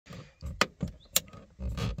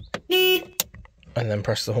and then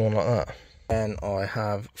press the horn like that. And I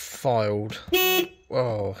have filed,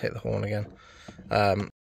 oh, hit the horn again. Hi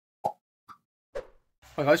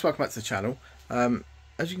guys, welcome back to the channel.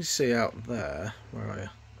 As you can see out there, where are you?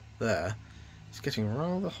 There, it's getting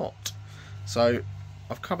rather hot. So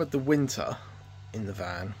I've covered the winter in the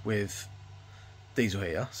van with diesel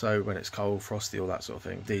heater, so when it's cold, frosty, all that sort of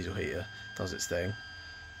thing, diesel heater does its thing.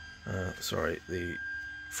 Sorry, the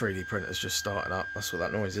 3D printer's just starting up, that's what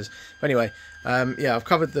that noise is. But anyway, yeah, I've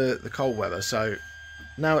covered the cold weather, so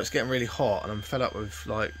now it's getting really hot and I'm fed up with,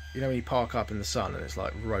 like, you know when you park up in the sun and it's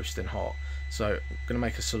like roasting hot. So I'm going to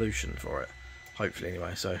make a solution for it, hopefully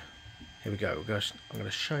anyway. So here we go. I'm going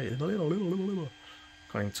to show you, can't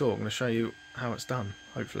even talk, I'm going to show you how it's done,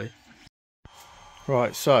 hopefully.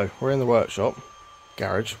 Right, so we're in the workshop,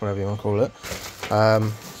 garage, whatever you want to call it. It's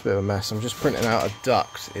a bit of a mess. I'm just printing out a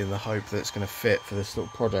duct in the hope that it's going to fit for this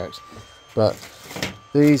little project. But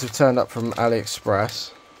these have turned up from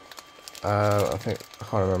AliExpress. I think, I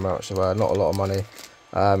can't remember how much they were, not a lot of money.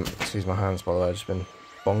 Excuse my hands by the way, I've just been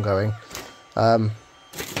bongoing.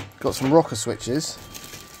 Got some rocker switches,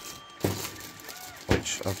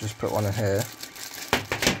 which I've just put one in here.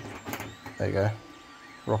 There you go,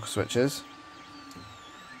 rocker switches.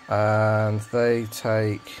 And they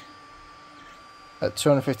take at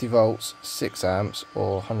 250 volts 6 amps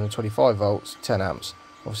or 125 volts 10 amps.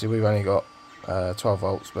 Obviously we've only got 12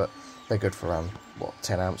 volts, but they're good for around what,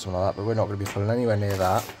 10 amps, something like that, but we're not going to be pulling anywhere near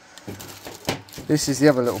that. This is the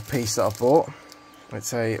other little piece that I bought.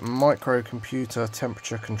 It's a microcomputer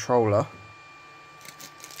temperature controller,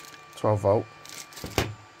 12 volt.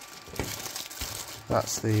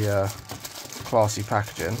 That's the classy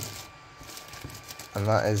packaging. And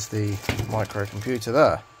that is the microcomputer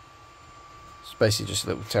there. It's basically just a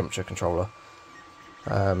little temperature controller,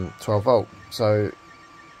 12 volt. So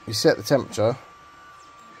you set the temperature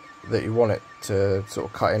that you want it to sort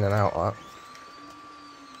of cut in and out at.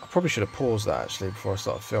 I probably should have paused that actually before I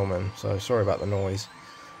started filming, so sorry about the noise.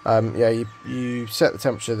 Yeah, you set the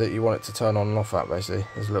temperature that you want it to turn on and off at, basically.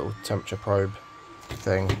 There's a little temperature probe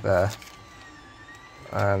thing there.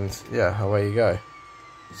 And yeah, away you go.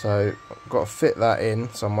 So I've got to fit that in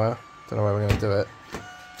somewhere, don't know where we're going to do it.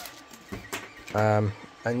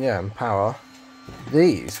 And yeah, and power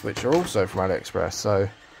these, which are also from AliExpress. So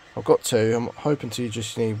I've got two, I'm hoping to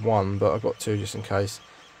just need one, but I've got two just in case.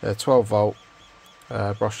 They're 12 volt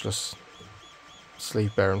brushless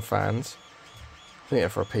sleeve bearing fans. I think they're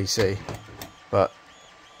for a PC, but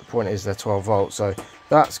the point is they're 12 volt, so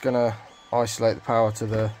that's going to isolate the power to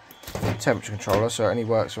the temperature controller, so it only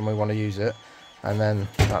works when we want to use it. And then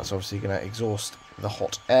that's obviously going to exhaust the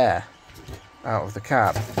hot air out of the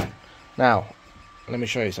cab. Now, let me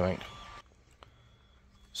show you something.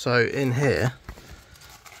 So in here,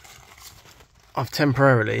 I've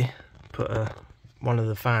temporarily put one of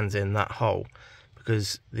the fans in that hole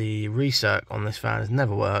because the recirc on this fan has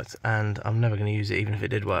never worked and I'm never going to use it even if it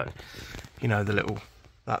did work. You know, the little,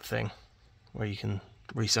 that thing where you can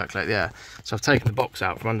recirculate the air. So I've taken the box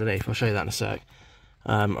out from underneath, I'll show you that in a sec.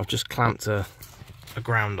 I've just clamped a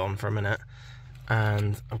ground on for a minute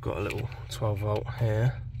and I've got a little 12 volt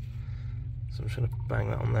here, so I'm just going to bang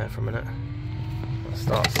that on there for a minute. That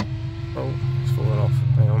starts, oh, it's falling off,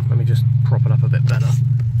 hang on, let me just prop it up a bit better.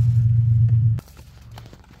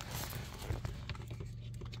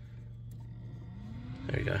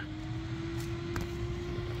 There we go,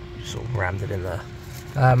 just sort of rammed it in there.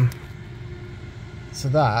 So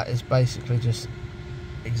that is basically just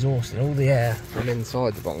exhausting all the air from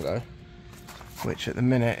inside the Bongo, which at the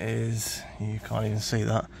minute is, you can't even see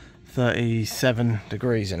that, 37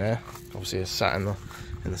 degrees in here. Obviously it's sat in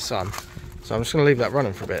the sun. So I'm just going to leave that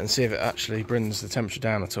running for a bit and see if it actually brings the temperature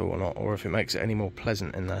down at all or not, or if it makes it any more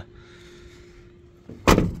pleasant in there.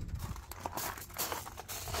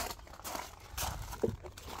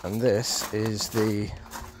 And this is the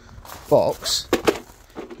box,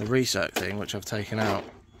 the recirc thing, which I've taken out.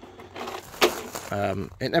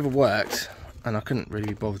 It never worked and I couldn't really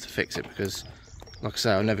be bothered to fix it because, like I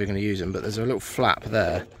say, I'm never going to use them, but there's a little flap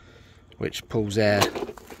there which pulls air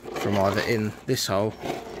from either in this hole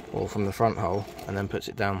or from the front hole and then puts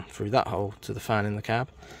it down through that hole to the fan in the cab.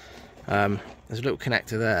 There's a little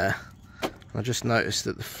connector there, and I just noticed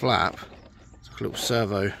that the flap, it's like a little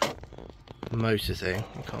servo motor thing,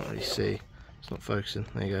 I can't really see, it's not focusing,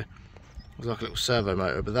 there you go. It's like a little servo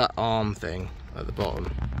motor, but that arm thing at the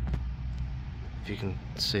bottom, if you can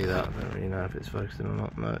see that, I don't really know if it's focusing or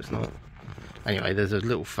not, no it's not. Anyway, there's a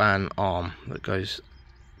little fan arm that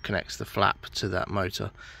connects the flap to that motor,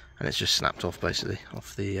 and it's just snapped off basically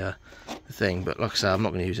off the thing. But like I say, I'm not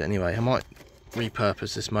going to use it anyway. I might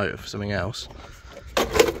repurpose this motor for something else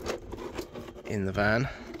in the van,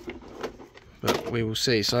 but we will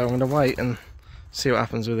see. So I'm going to wait and see what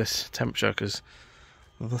happens with this temperature, because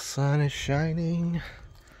the sun is shining,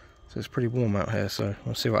 so it's pretty warm out here, so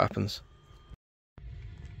we'll see what happens.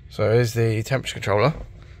 So here's the temperature controller.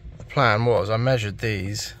 The plan was I measured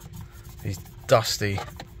these dusty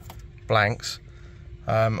blanks.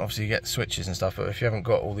 Obviously you get switches and stuff, but if you haven't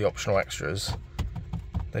got all the optional extras,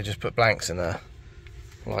 they just put blanks in there,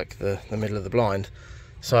 like the middle of the blind.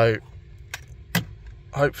 So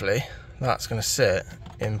hopefully that's going to sit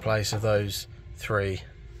in place of those 3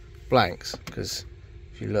 blanks, because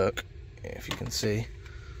if you look, if you can see,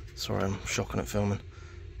 sorry I'm shocking at filming,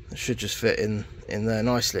 it should just fit in there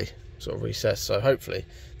nicely, sort of recessed. So hopefully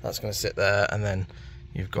that's going to sit there, and then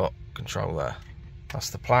you've got control there. That's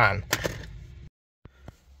the plan.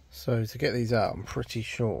 So to get these out, I'm pretty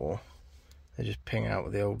sure they just ping out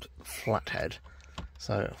with the old flathead.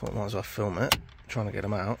 So I thought I might as well film it, trying to get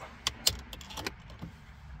them out.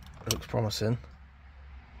 It looks promising.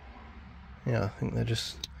 Yeah, I think they're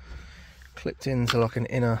just clipped into like an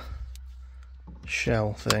inner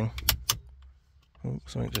shell thing. Oh,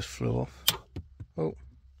 something just flew off. Oh,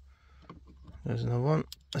 there's another one.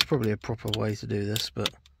 There's probably a proper way to do this, but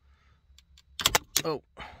oh,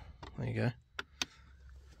 there you go.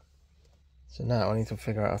 So now I need to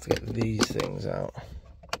figure out how to get these things out.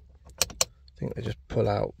 I think they just pull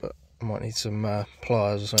out, but I might need some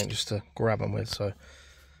pliers or something just to grab them with. So,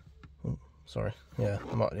 oh, sorry, yeah,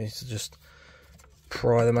 I might need to just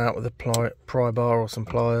pry them out with a pry bar or some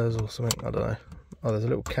pliers or something. I don't know. Oh, there's a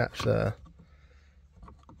little catch there.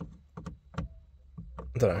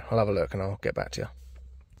 I don't know, I'll have a look and I'll get back to you.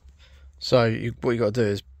 So what you got to do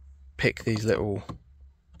is pick these little,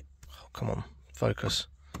 oh, come on, focus.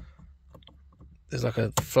 There's like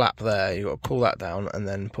a flap there, you've got to pull that down and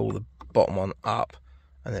then pull the bottom one up,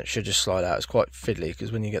 and then it should just slide out. It's quite fiddly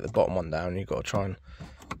because when you get the bottom one down, you've got to try and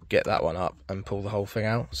get that one up and pull the whole thing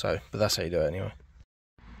out. So, but that's how you do it anyway.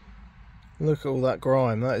 Look at all that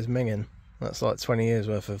grime, that is minging. That's like 20 years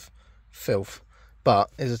worth of filth. But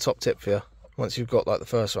here's a top tip for you. Once you've got like the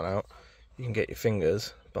first one out, you can get your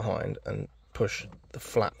fingers behind and push the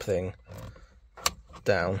flap thing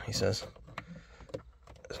down, he says.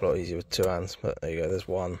 It's a lot easier with 2 hands, but there you go, there's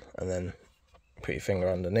one, and then put your finger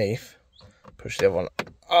underneath, push the other one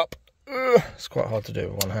up. Ugh, it's quite hard to do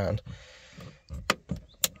with 1 hand.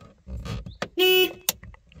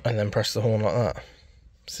 And then press the horn like that.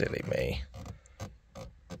 Silly me.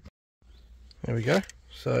 There we go.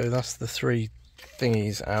 So that's the 3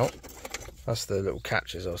 thingies out. That's the little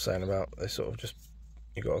catches I was saying about. They sort of just,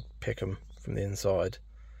 you got to pick them from the inside,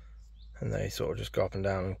 and they sort of just go up and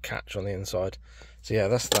down and catch on the inside. So yeah,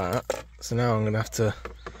 that's that. So now I'm going to have to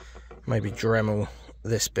maybe Dremel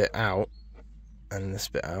this bit out and this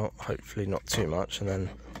bit out, hopefully not too much, and then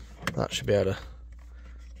that should be able to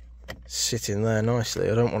sit in there nicely.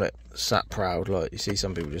 I don't want it sat proud, like you see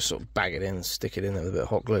some people just sort of bag it in, stick it in there with a bit of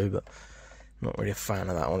hot glue, but I'm not really a fan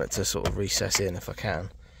of that. I want it to sort of recess in if I can.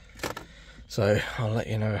 So I'll let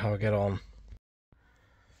you know how I get on.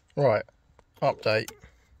 Right, update.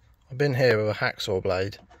 I've been here with a hacksaw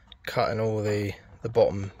blade, cutting all the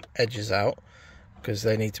bottom edges out, because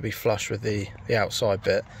they need to be flush with the outside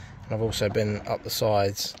bit. And I've also been up the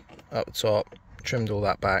sides, up the top, trimmed all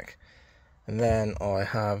that back. And then I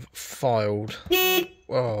have filed,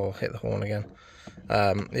 oh, hit the horn again.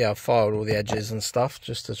 Yeah, I've filed all the edges and stuff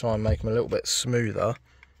just to try and make them a little bit smoother.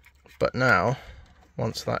 But now,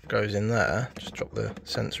 once that goes in there, just drop the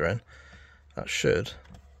sensor in, that should,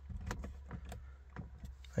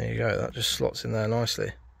 there you go, that just slots in there nicely.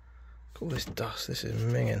 Look at all this dust, this is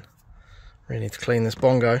minging. Really need to clean this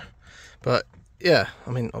Bongo. But yeah,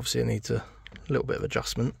 I mean, obviously it needs a little bit of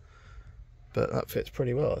adjustment, but that fits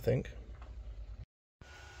pretty well, I think.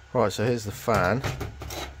 Right, so here's the fan.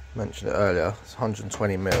 Mentioned it earlier, it's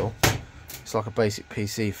 120mm. It's like a basic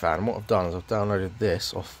PC fan, and what I've done is I've downloaded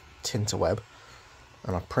this off Tinterweb,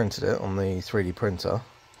 and I've printed it on the 3D printer,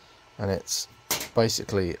 and it's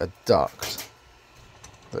basically a duct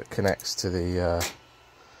that connects to the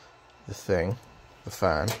thing, the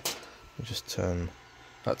fan. You just turn,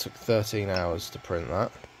 that took 13 hours to print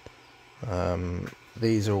that.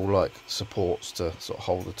 These are all like supports to sort of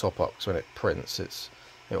hold the top up, because when it prints, it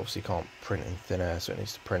obviously can't print in thin air, so it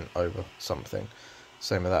needs to print over something.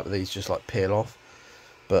 Same with that, but these just like peel off.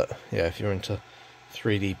 But yeah, if you're into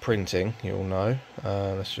 3D printing, you'll know.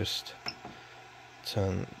 Let's just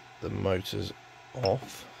turn the motors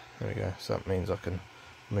off. There we go, so that means I can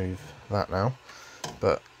move that now.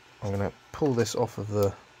 But I'm going to pull this off of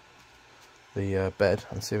the bed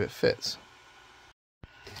and see if it fits.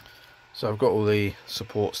 So I've got all the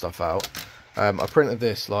support stuff out. I printed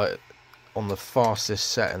this like on the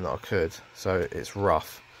fastest setting that I could, so it's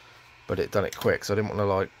rough, but it done it quick, so I didn't want to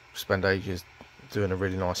like spend ages doing a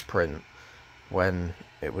really nice print when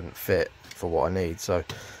it wouldn't fit for what I need. So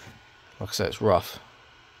like I said, it's rough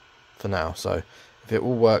for now, so if it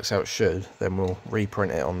all works how it should, then we'll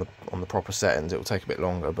reprint it on the proper settings. It will take a bit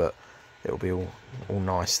longer, but it'll be all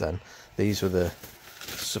nice then. These were the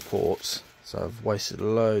supports, so I've wasted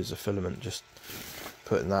loads of filament just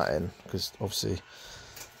putting that in, because obviously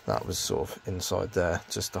that was sort of inside there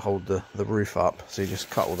just to hold the roof up, so you just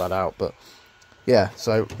cut all that out. But yeah,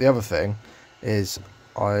 so the other thing is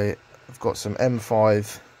I've got some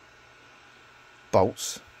M5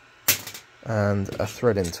 bolts and a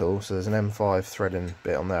threading tool. So there's an M5 threading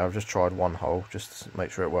bit on there. I've just tried one hole just to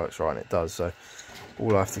make sure it works right, and it does. So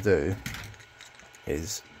all I have to do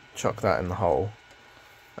is chuck that in the hole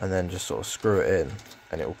and then just sort of screw it in,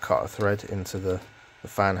 and it will cut a thread into the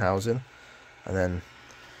fan housing, and then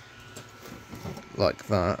like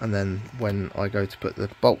that, and then when I go to put the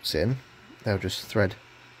bolts in, they'll just thread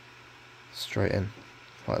straight in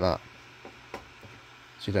like that,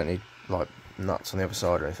 so you don't need like nuts on the other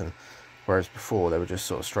side or anything, whereas before they were just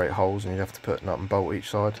sort of straight holes and you'd have to put nut and bolt each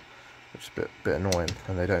side, which is a bit annoying,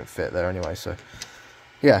 and they don't fit there anyway. So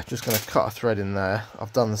yeah, just going to cut a thread in there.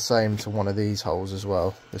 I've done the same to one of these holes as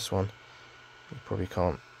well, this one. You probably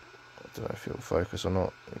can't, I don't know if it'll focus or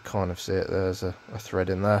not, you kind of see it, there's a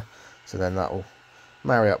thread in there, so then that will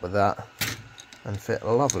marry up with that and fit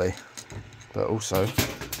lovely. But also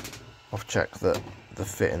I've checked that the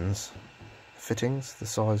fittings, the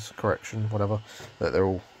size correction, whatever, that they're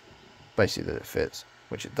all basically, that it fits,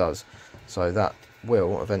 which it does. So that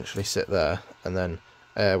will eventually sit there, and then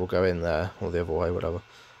air will go in there, or the other way, whatever,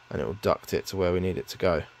 and it will duct it to where we need it to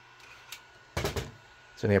go.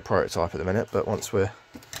 It's only a prototype at the minute, but once we've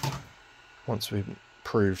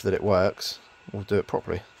proved that it works, we'll do it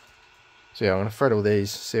properly. So yeah, I'm going to thread all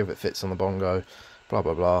these, see if it fits on the Bongo, blah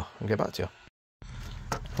blah blah, and get back to you.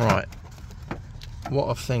 Right, what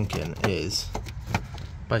I'm thinking is,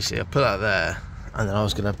 basically I put that there, and then I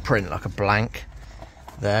was going to print like a blank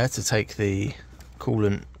there to take the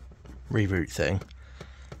coolant reroute thing,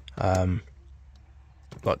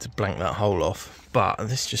 like to blank that hole off, but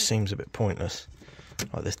this just seems a bit pointless,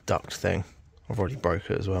 like this duct thing. I've already broke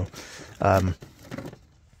it as well.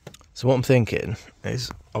 So what I'm thinking is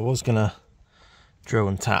I was going to drill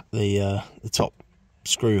and tap the top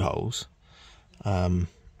screw holes and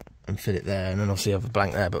fit it there, and then obviously have a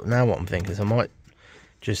blank there. But now what I'm thinking is I might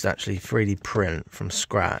just actually 3D print from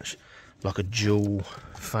scratch like a dual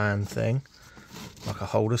fan thing, like a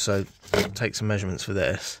holder. So take some measurements for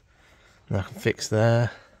this, and I can fix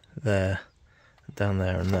there, down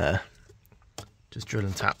there and there, just drill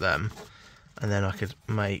and tap them, and then I could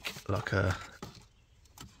make like a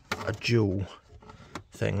dual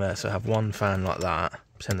thing there. So I have one fan like that,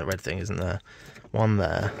 pretend the red thing isn't there, one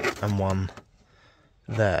there and one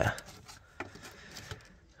there,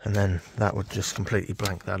 and then that would just completely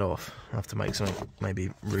blank that off. I have to make something, maybe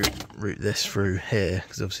route this through here,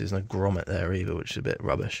 because obviously there's no grommet there either, which is a bit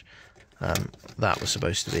rubbish. That was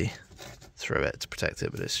supposed to be through it to protect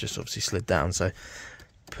it, but it's just obviously slid down. So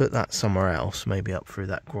put that somewhere else, maybe up through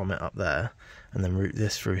that grommet up there, and then route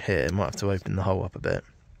this through here. Might have to open the hole up a bit,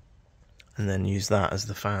 and then use that as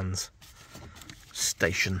the fan's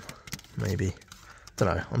station, maybe.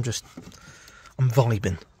 Don't know, I'm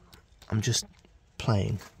vibing. I'm just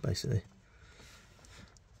playing, basically.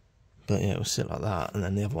 But yeah, it will sit like that, and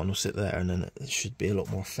then the other one will sit there, and then it should be a lot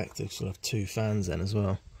more effective, so we'll have two fans then as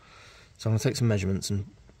well. So I'm going to take some measurements and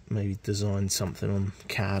maybe design something on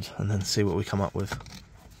CAD, and then see what we come up with.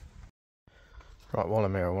 Right, while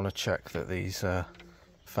I'm here, I want to check that these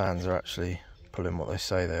fans are actually pulling what they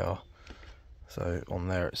say they are. So on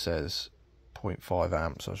there it says 0.5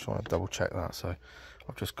 amps, I just want to double check that. So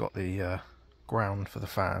I've just got the ground for the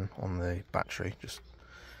fan on the battery, just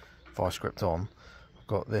vice script on. I've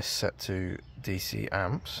got this set to DC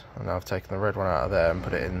amps, and now I've taken the red one out of there and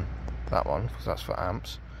put it in that one, because that's for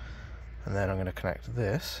amps. And then I'm going to connect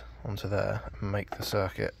this onto there and make the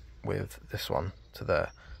circuit with this one to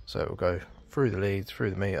there. So it will go through the lead,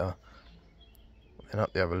 through the meter, then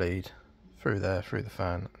up the other lead, through there, through the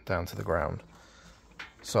fan, down to the ground.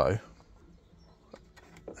 So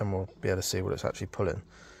then we'll be able to see what it's actually pulling.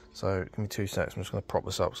 So give me 2 seconds, I'm just going to prop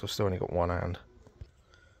this up because I've still only got one hand.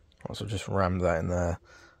 So just rammed that in there.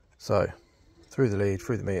 So through the lead,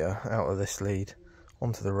 through the meter, out of this lead,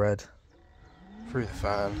 onto the red, through the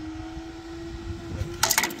fan.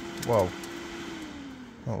 Whoa,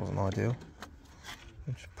 that wasn't ideal.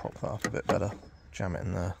 Just prop that up a bit better, jam it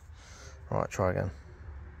in there. Right, try again.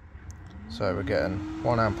 So we're getting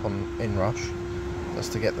 1 amp on inrush, That's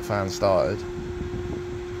to get the fan started.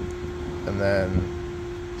 And then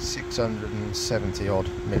 670 odd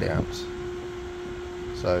milliamps.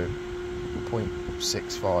 So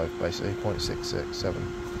 0.65 basically, 0.667.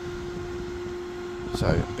 So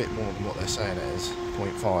a bit more than what they're saying it is,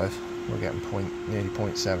 0.5. We're getting nearly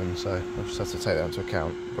 0.7, so I'll just have to take that into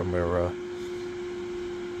account when we're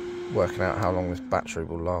working out how long this battery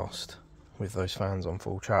will last with those fans on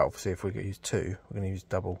full chat. Obviously if we use 2, we're going to use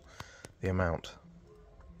double the amount.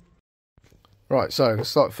 Right, so I'm going to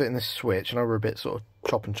start fitting this switch. I know we're a bit sort of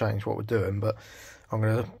chop and change what we're doing, but I'm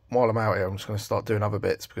going to, while I'm out here, I'm just going to start doing other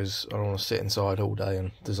bits because I don't want to sit inside all day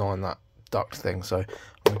and design that duct thing. So I'm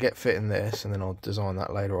going to get fitting this and then I'll design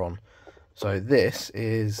that later on. So this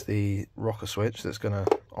is the rocker switch that's going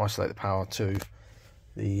to isolate the power to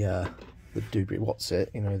the doobie what's it,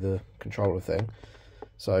 you know, the controller thing.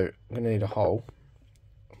 So I'm going to need a hole.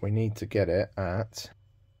 We need to get it at,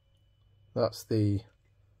 that's the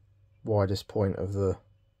widest point of the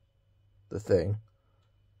thing.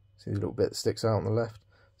 See the little bit that sticks out on the left?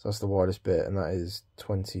 So that's the widest bit, and that is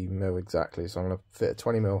 20 mil exactly. So I'm going to fit a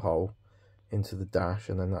 20 mil hole into the dash,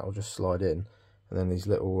 and then that will just slide in, and then these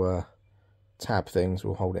little tab things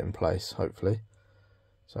will hold it in place, hopefully.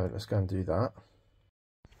 So let's go and do that.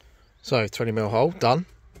 So 20 mil hole done.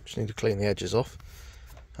 Just need to clean the edges off,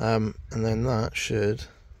 and then that should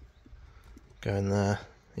go in there.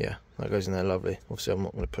 Yeah, that goes in there lovely. Obviously I'm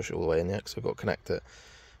not going to push it all the way in yet because I've got to connect it,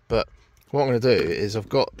 but what I'm going to do is I've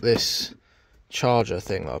got this charger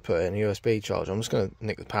thing that I put in, a USB charger. I'm just going to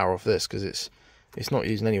nick the power off this because it's not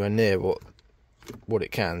using anywhere near what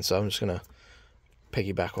it can, so I'm just going to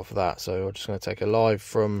piggyback off of that. So I'm just going to take a live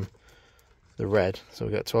from the red, so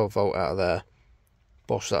we get 12 volt out of there,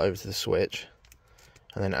 bosh that over to the switch,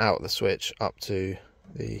 and then out the switch up to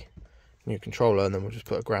the new controller, and then we'll just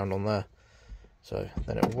put a ground on there. So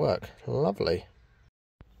then it will work. Lovely.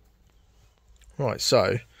 Right,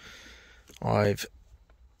 so I've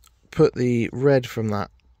put the red from that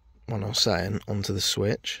one I was saying onto the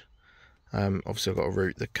switch. Obviously I've got to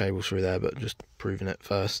route the cable through there, but just proving it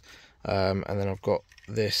first. And then I've got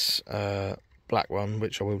this black one,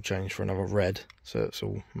 which I will change for another red, so it's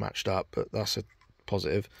all matched up, but that's a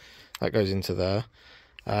positive. That goes into there.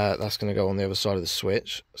 That's going to go on the other side of the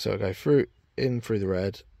switch, so it'll go through the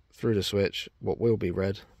red, through the switch, what will be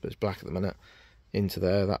red, but it's black at the minute, into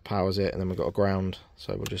there. That powers it, and then we've got a ground,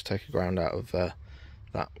 so we'll just take a ground out of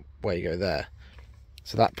that where you go there.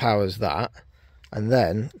 So that powers that, and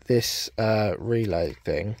then this relay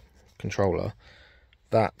thing, controller,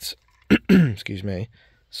 that excuse me,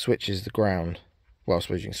 switches the ground. Well, I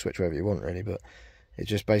suppose you can switch wherever you want really, but it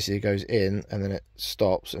just basically goes in and then it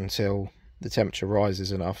stops until the temperature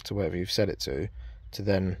rises enough to wherever you've set it to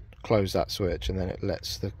then close that switch, and then it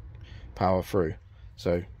lets the power through.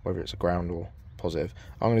 So whether it's a ground or positive,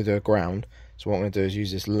 I'm going to do a ground. So what I'm going to do is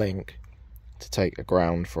use this link to take a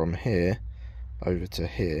ground from here over to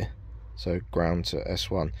here, so ground to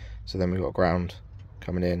S1. So then we've got ground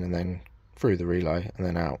coming in and then through the relay and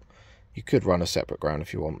then out. You could run a separate ground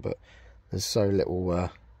if you want, but there's so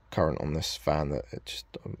little current on this fan that it just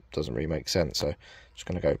doesn't really make sense. So just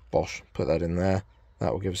going to go bosh, put that in there.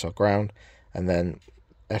 That will give us our ground, and then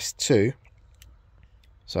S2,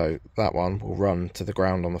 so that one will run to the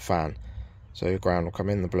ground on the fan. So your ground will come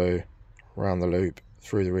in the blue, around the loop,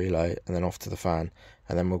 through the relay, and then off to the fan,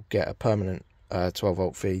 and then we'll get a permanent 12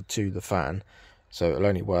 volt feed to the fan. So it'll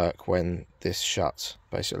only work when this shuts,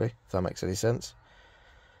 basically, if that makes any sense.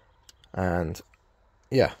 And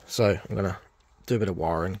yeah, so I'm going to do a bit of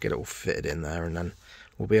wiring, get it all fitted in there, and then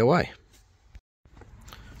we'll be away.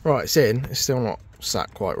 Right, it's in. It's still not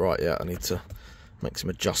sat quite right yet. I need to make some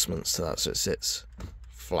adjustments to that so it sits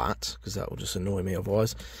flat, because that will just annoy me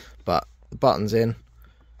otherwise. But the button's in,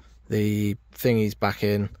 the thingy's back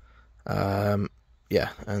in, yeah,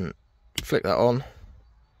 and flick that on.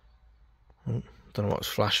 Don't know what's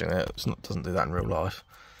flashing there. Doesn't do that in real life.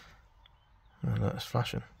 No, it's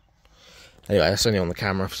flashing. Anyway, it's only on the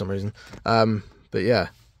camera for some reason. But yeah,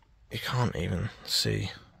 you can't even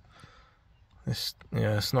see this.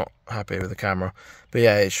 Yeah, it's not happy with the camera. But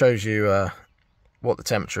yeah, it shows you what the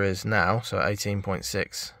temperature is now, so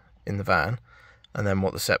 18.6 in the van, and then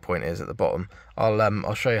what the set point is at the bottom.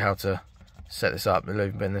 I'll show you how to set this up. It'll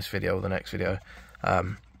either be in this video or the next video,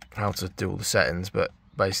 how to do all the settings. But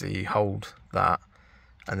basically you hold that,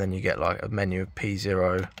 and then you get like a menu of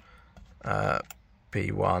P0,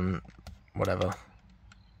 P1, whatever.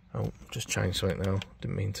 Oh, just changed something now,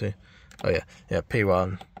 didn't mean to. Oh yeah,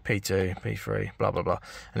 P1, P2, P3, blah blah blah,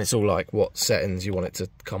 and it's all like what settings you want it to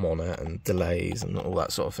come on at, and delays and all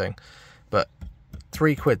that sort of thing. But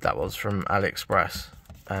 £3 that was from AliExpress,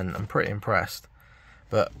 and I'm pretty impressed.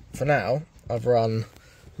 But for now, I've run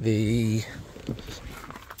the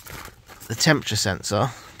temperature sensor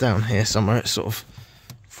down here somewhere. It's sort of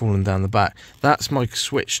fallen down the back. That's my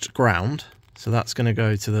switched ground, so that's going to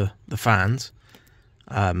go to the fans.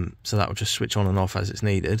 So that will just switch on and off as it's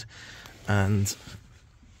needed. And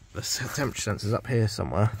the temperature sensor's up here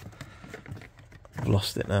somewhere. I've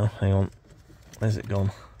lost it now. Hang on. Where's it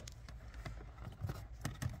gone?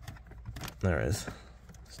 There it is.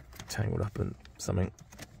 It's tangled up in something.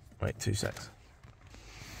 Wait, 2 secs.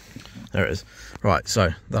 There it is. Right, so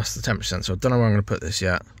that's the temperature sensor. I don't know where I'm going to put this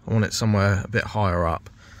yet. I want it somewhere a bit higher up,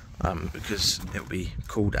 because it'll be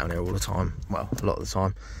cool down here all the time. Well, a lot of the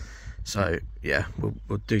time. So yeah,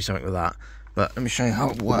 we'll do something with that. But let me show you how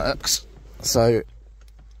it works. So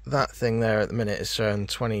that thing there at the minute is showing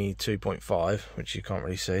 22.5, which you can't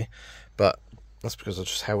really see, but that's because I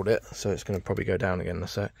just held it, so it's going to probably go down again in a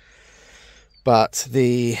sec. But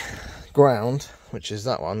the ground, which is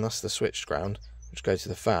that one, that's the switched ground, which goes to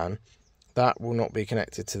the fan, that will not be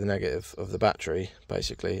connected to the negative of the battery,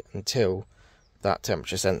 basically, until that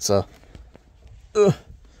temperature sensor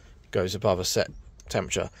goes above a set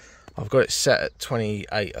temperature. I've got it set at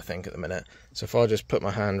 28, I think, at the minute. So if I just put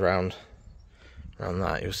my hand around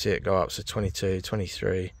that, you'll see it go up. So 22,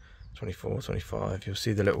 23, 24, 25. You'll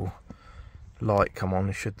see the little light come on.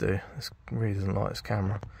 It should do. It really doesn't like this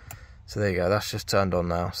camera. So there you go. That's just turned on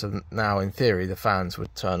now. So now, in theory, the fans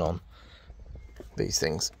would turn on, these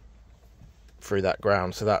things, through that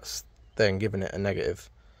ground. So that's then giving it a negative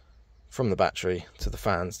from the battery to the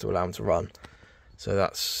fans to allow them to run. So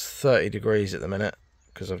that's 30 degrees at the minute,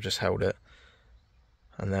 because I've just held it.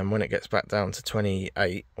 And then when it gets back down to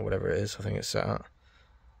 28 or whatever it is, I think it's set at.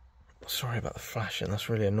 Sorry about the flashing, that's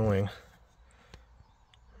really annoying.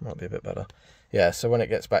 Might be a bit better. Yeah, so when it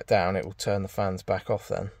gets back down, it will turn the fans back off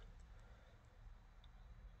then,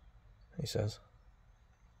 he says.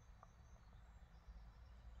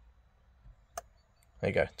 There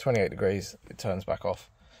you go, 28 degrees, it turns back off.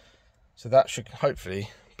 So that should hopefully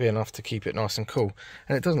be enough to keep it nice and cool.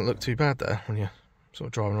 And it doesn't look too bad there when you're sort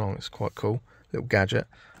of driving along. It's quite cool, little gadget.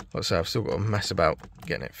 Like I say, I've still got to mess about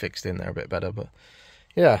getting it fixed in there a bit better, but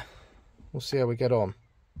yeah, we'll see how we get on.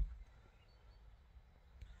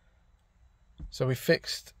 So we've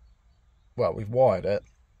wired it.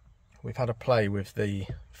 We've had a play with the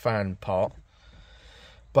fan part,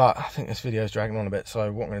 but I think this video is dragging on a bit.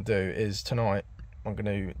 So what I'm going to do is tonight I'm going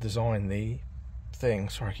to design the thing.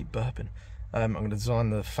 Sorry, I keep burping. I'm going to design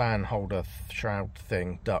the fan holder shroud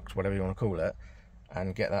thing, duct, whatever you want to call it,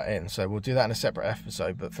 and get that in. So we'll do that in a separate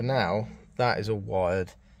episode, but for now, that is all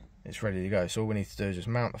wired. It's ready to go. So all we need to do is just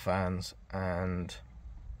mount the fans and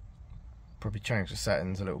probably change the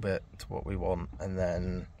settings a little bit to what we want, and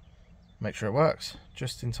then make sure it works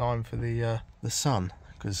just in time for the sun,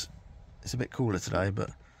 because it's a bit cooler today, but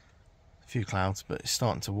a few clouds, but it's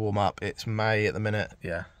starting to warm up. It's May at the minute.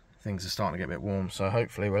 Yeah, things are starting to get a bit warm, so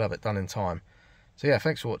hopefully we'll have it done in time. So yeah,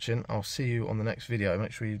 thanks for watching. I'll see you on the next video.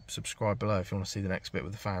 Make sure you subscribe below if you want to see the next bit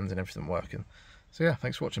with the fans and everything working. So yeah,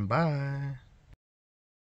 thanks for watching. Bye.